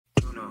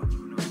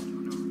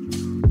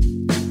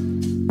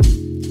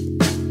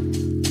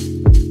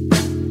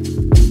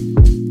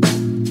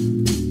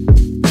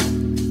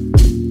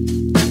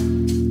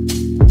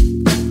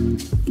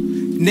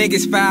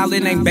Niggas foul,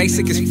 it ain't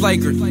basic, it's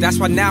flagrant. That's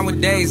why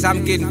nowadays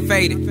I'm getting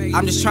faded.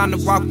 I'm just trying to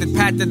walk the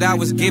path that I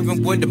was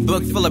given with a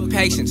book full of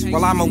patience,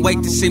 while I'm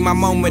awake to see my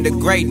moment of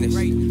greatness.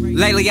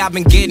 Lately I've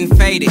been getting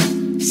faded.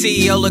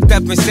 CEO looked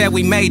up and said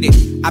we made it.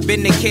 I've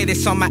been the kid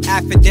that's on my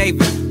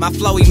affidavit. My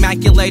flow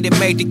immaculated,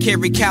 made the kid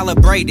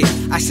recalibrated.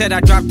 I said I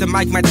dropped the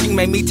mic, my team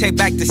made me take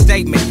back the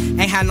statement.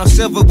 Ain't had no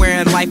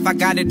silverware in life, I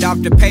got it off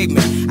the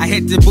pavement. I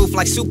hit the booth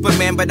like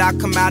Superman, but I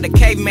come out a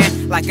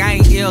caveman. Like I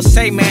ain't ill,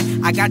 say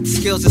man, I got the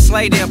skills to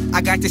slay them.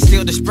 I got the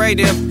steel to spray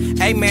them.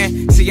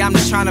 Amen. See, I'm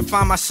just trying to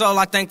find my soul.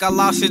 I think I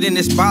lost it in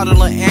this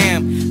bottle of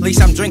am. At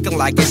least I'm drinking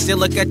like it. Still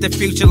look at the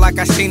future like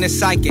I seen a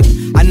psychic.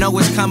 I know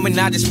it's coming,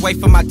 I just wait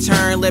for my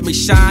turn. Let me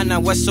shine. Now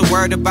what's the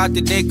word about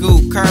the nigga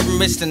who curved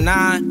Mr.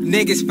 9?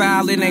 Niggas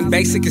foul, it ain't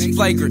basic, it's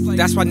flagrant.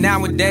 That's why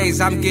nowadays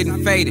I'm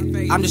getting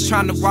faded. I'm just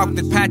trying to walk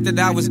the path that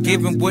I was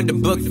given with a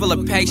book full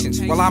of patience,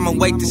 while I'm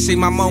awake to see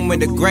my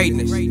moment of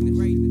greatness.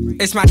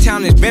 It's my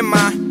town, it's been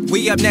mine.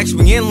 We up next,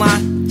 we in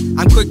line.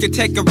 I'm quick to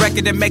take a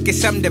record and make it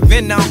something to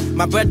vent on.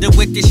 My brother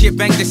with this shit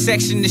banged the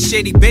section, the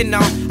shit he been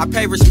on. I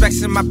pay respects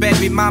to my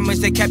baby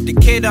mamas, they kept the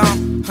kid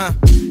on.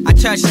 I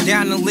touch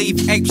down and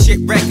leave ape shit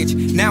wreckage.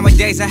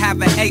 Nowadays I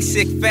have an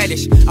ASIC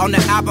fetish. On the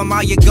album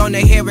all you gonna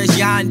hear is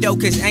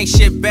Yondo, cause ain't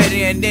shit better.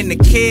 And then the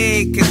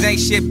kid, cause ain't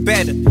shit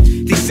better.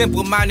 These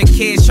simple-minded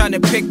kids trying to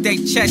pick they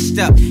chest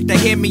up. They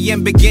hear me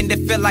and begin to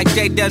feel like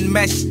they done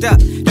messed up.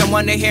 Don't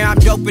wanna hear I'm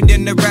doper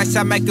than the rest,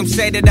 I make them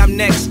say that I'm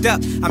next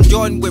up. I'm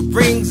Jordan with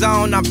rings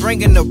on, I'm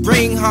bringing the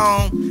ring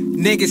home.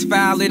 Niggas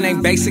foul, it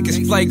ain't basic,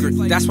 it's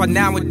flagrant. That's why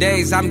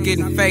nowadays I'm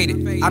getting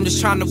faded. I'm just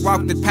trying to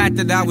walk the path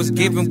that I was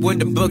given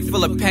with a book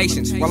full of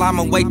patience, while I'm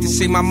awake to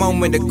see my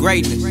moment of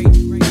greatness.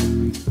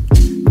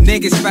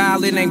 Niggas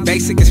foul, it ain't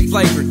basic, it's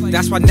flagrant.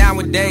 That's why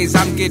nowadays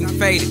I'm getting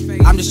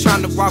faded. I'm just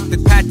trying to walk the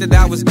path that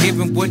I was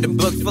given with a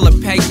book full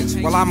of patience,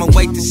 while I'm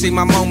awake to see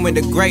my moment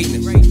of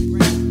greatness.